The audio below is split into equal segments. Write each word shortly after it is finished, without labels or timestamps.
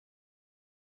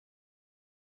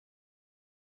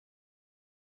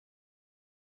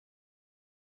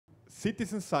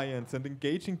citizen science and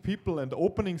engaging people and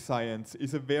opening science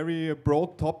is a very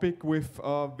broad topic with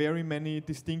very many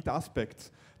distinct aspects.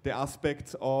 The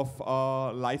aspects of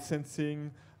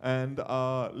licensing and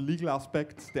legal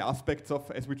aspects, the aspects of,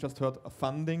 as we just heard,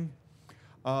 funding,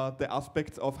 the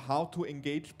aspects of how to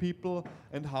engage people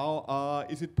and how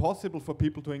is it possible for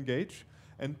people to engage.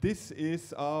 And this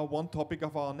is one topic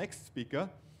of our next speaker,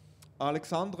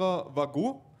 Alexandre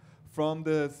Vaugoux from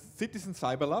the Citizen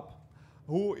Cyberlab,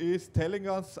 who is telling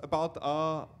us about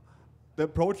the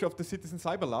approach of the Citizen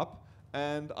Cyberlab,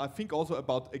 and I think also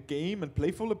about a game and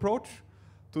playful approach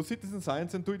to citizen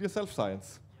science and do-it-yourself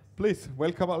science. Please,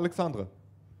 welcome Alexandre.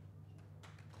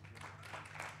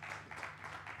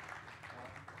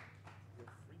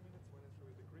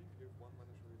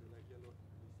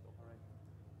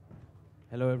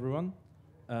 Hello everyone.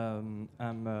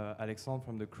 I'm Alexandre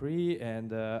from the CRE,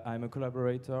 and I'm a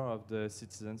collaborator of the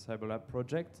Citizen Cyberlab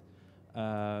project.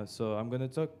 So I'm going to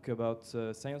talk about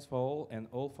science for all and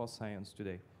all for science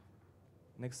today.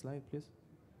 Next slide, please.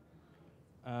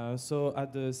 So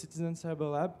at the Citizen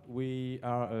Cyberlab, we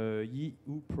are a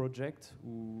EU project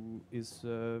who is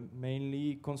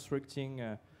mainly constructing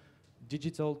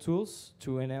digital tools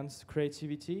to enhance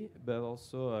creativity, but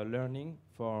also learning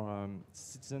for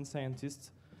citizen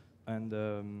scientists and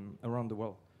around the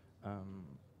world.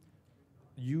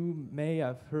 You may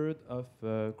have heard of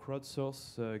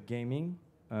crowdsource gaming,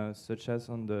 such as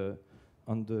on the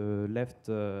left,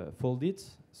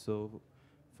 Foldit. So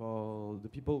for the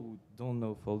people who don't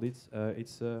know Foldit,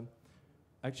 it's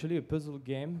actually a puzzle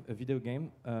game, a video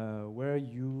game, where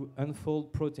you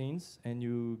unfold proteins and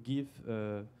you give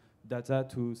data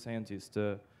to scientists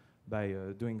by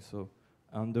doing so.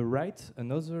 On the right,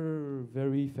 another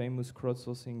very famous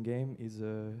crowdsourcing game is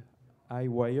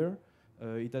iWire.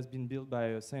 It has been built by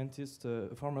a scientist, a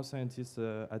former scientist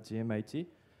at the MIT.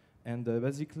 And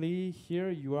basically, here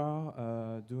you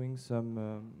are doing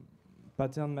some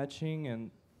pattern matching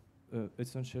and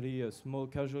essentially a small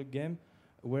casual game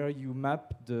where you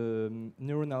map the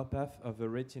neuronal path of a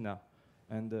retina.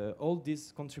 And all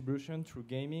this contribution through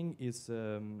gaming is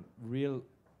real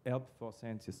help for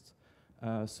scientists.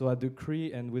 So at the CRE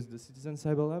and with the Citizen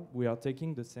Cyberlab, we are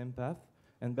taking the same path.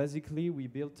 And basically, we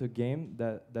built a game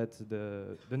that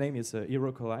the name is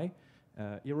Hirocoli.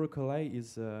 Hirocoli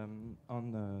is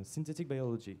on synthetic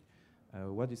biology.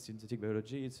 What is synthetic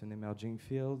biology? It's an emerging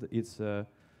field. It's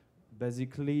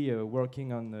basically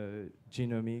working on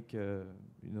genomic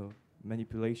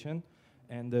manipulation.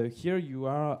 And here you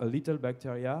are a little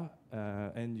bacteria,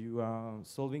 and you are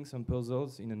solving some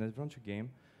puzzles in an adventure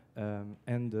game.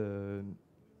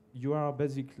 You are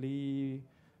basically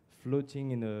floating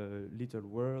in a little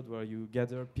world where you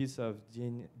gather piece of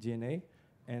DNA,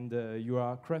 and you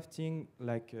are crafting,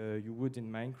 like you would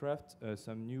in Minecraft,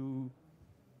 some new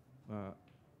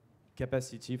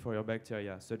capacity for your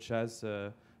bacteria, such as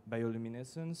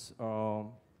bioluminescence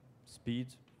or speed,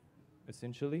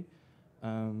 essentially.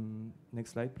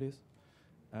 Next slide, please.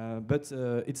 But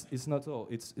it's not all.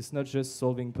 It's not just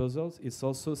solving puzzles. It's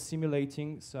also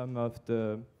simulating some of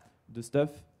the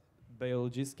stuff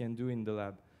biologists can do in the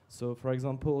lab. So, for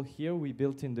example, here we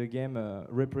built in the game a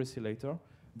repressilator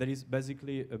that is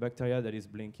basically a bacteria that is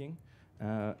blinking,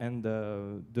 and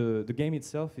the game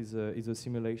itself is a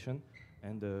simulation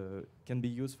and can be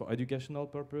used for educational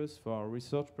purpose, for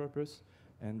research purpose,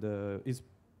 and is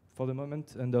for the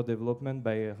moment under development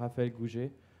by Raphaël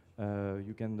Gouget.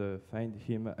 You can find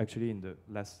him actually in the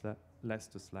last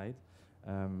slide.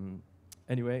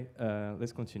 Anyway,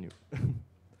 let's continue.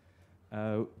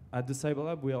 At the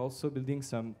Cyberlab, we are also building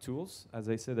some tools, as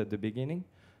I said at the beginning.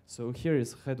 So here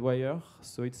is Redwire.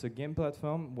 So it's a game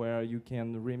platform where you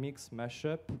can remix, mash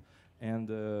up, and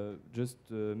just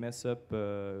mess up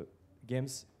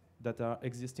games that are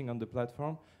existing on the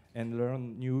platform and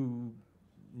learn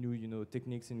new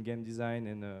techniques in game design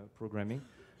and programming.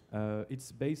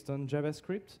 It's based on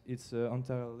JavaScript. It's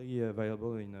entirely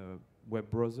available in a web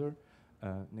browser.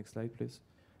 Next slide, please.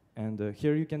 And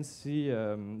here you can see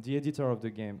the editor of the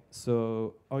game.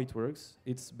 So how it works,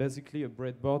 it's basically a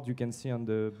breadboard you can see on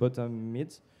the bottom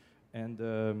mid.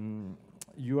 And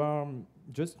you are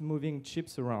just moving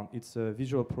chips around. It's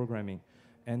visual programming.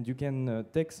 And you can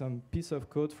take some piece of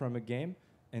code from a game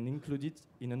and include it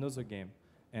in another game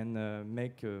and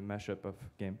make a mashup of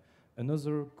game.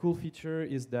 Another cool feature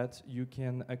is that you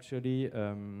can actually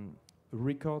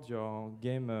record your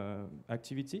game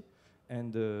activity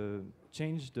and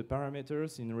change the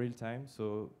parameters in real time,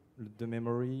 so the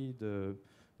memory,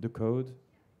 the code,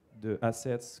 the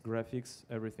assets, graphics,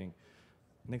 everything.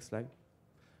 Next slide.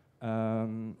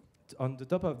 On the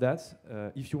top of that,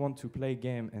 if you want to play a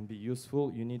game and be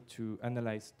useful, you need to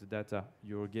analyze the data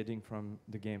you're getting from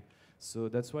the game. So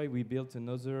that's why we built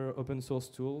another open source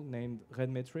tool named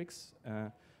RedMetrics.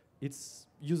 It's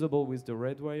usable with the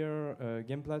Redwire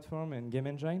game platform and game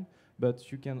engine,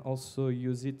 but you can also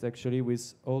use it actually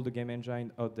with all the game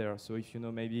engine out there. So if you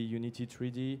know maybe Unity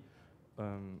 3D,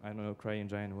 I don't know,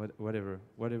 CryEngine,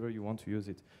 whatever you want to use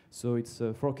it. So it's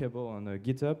forkable on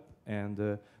GitHub,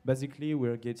 and basically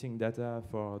we're getting data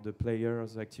for the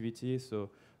players' activity. So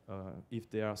if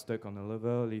they are stuck on a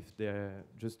level, if they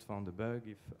just found a bug,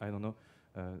 if, I don't know,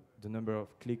 the number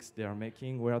of clicks they are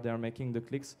making, where they are making the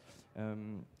clicks.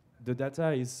 The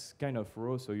data is kind of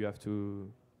raw, so you have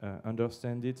to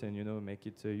understand it and make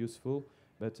it useful.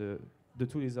 But the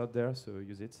tool is out there, so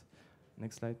use it.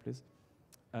 Next slide, please.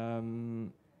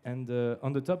 And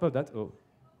on the top of that,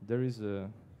 there is a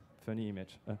funny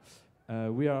image.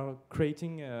 We are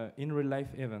creating in real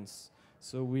life events.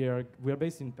 So we are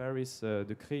based in Paris.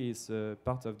 The CRI is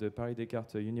part of the Paris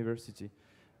Descartes University.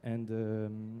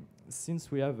 And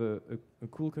since we have a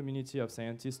cool community of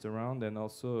scientists around and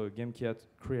also a game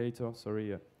creator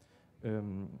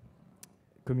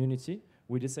community,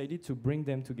 we decided to bring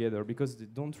them together because they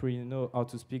don't really know how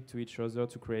to speak to each other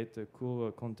to create cool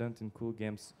content and cool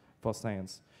games for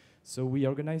science. So we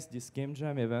organized these game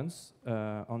jam events.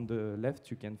 On the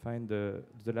left, you can find the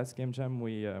last game jam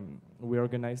we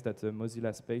organized at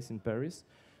Mozilla Space in Paris.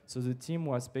 So the theme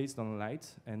was based on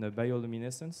light and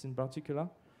bioluminescence in particular.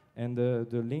 And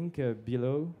the link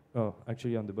below,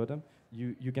 actually on the bottom,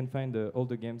 you can find all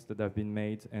the games that have been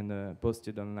made and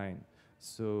posted online.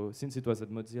 So since it was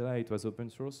at Mozilla, it was open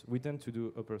source. We tend to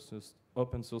do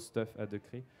open source stuff at the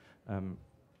CRI.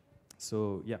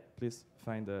 So yeah, please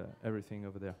find everything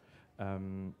over there.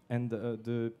 And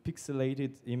the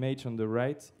pixelated image on the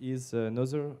right is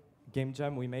another game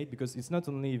jam we made, because it's not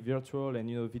only virtual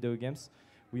and video games.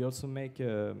 We also make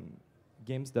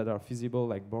games that are feasible,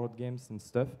 like board games and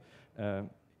stuff.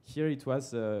 Here it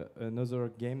was another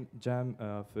game jam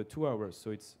of 2 hours.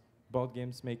 So it's board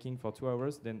games making for 2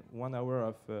 hours, then 1 hour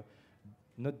of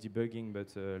not debugging,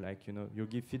 but you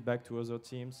give feedback to other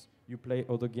teams, you play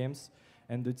other games.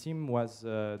 And the theme was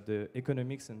the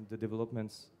economics and the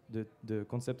developments, the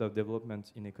concept of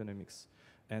development in economics.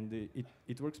 And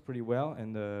it works pretty well,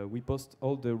 and we post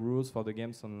all the rules for the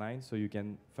games online, so you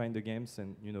can find the games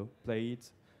and play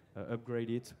it, upgrade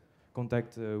it,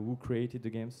 contact who created the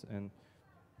games, and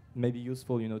maybe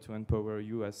useful to empower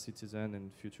you as citizen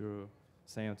and future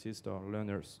scientists or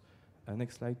learners.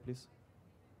 Next slide, please.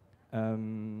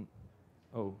 Another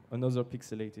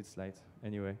pixelated slide.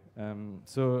 Anyway,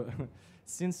 so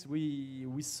since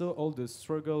we saw all the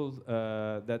struggle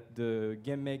that the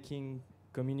game making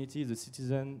community, the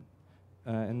citizen,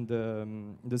 and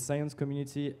the science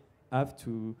community have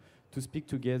to speak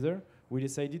together, we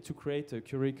decided to create a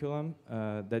curriculum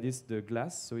that is the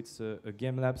GLASS. So it's a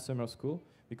game lab summer school,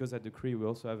 because at the CRI we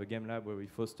also have a game lab where we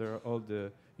foster all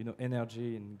the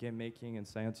energy in game making and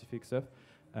scientific stuff.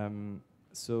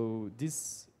 So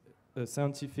this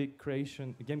scientific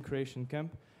game creation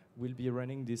camp will be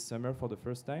running this summer for the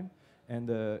first time, and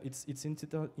it's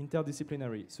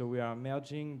interdisciplinary. So we are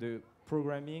merging the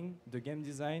programming, the game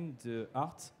design, the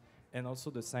art, and also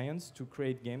the science to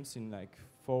create games in like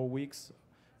 4 weeks.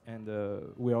 And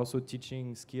we're also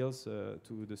teaching skills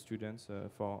to the students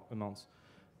for a month.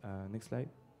 Next slide.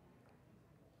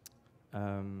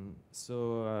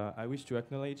 I wish to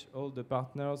acknowledge all the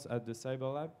partners at the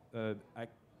Cyberlab. I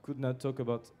could not talk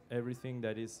about everything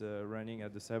that is running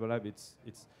at the Cyberlab.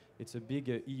 It's a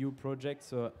big EU project,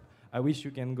 so I wish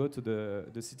you can go to the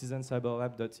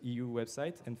citizencyberlab.eu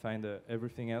website and find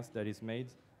everything else that is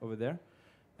made over there.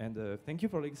 And thank you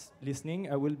for listening.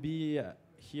 I will be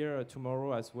here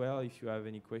tomorrow as well if you have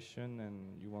any question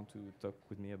and you want to talk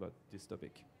with me about this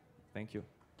topic. Thank you.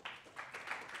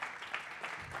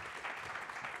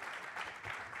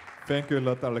 Thank you a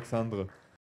lot, Alexandre.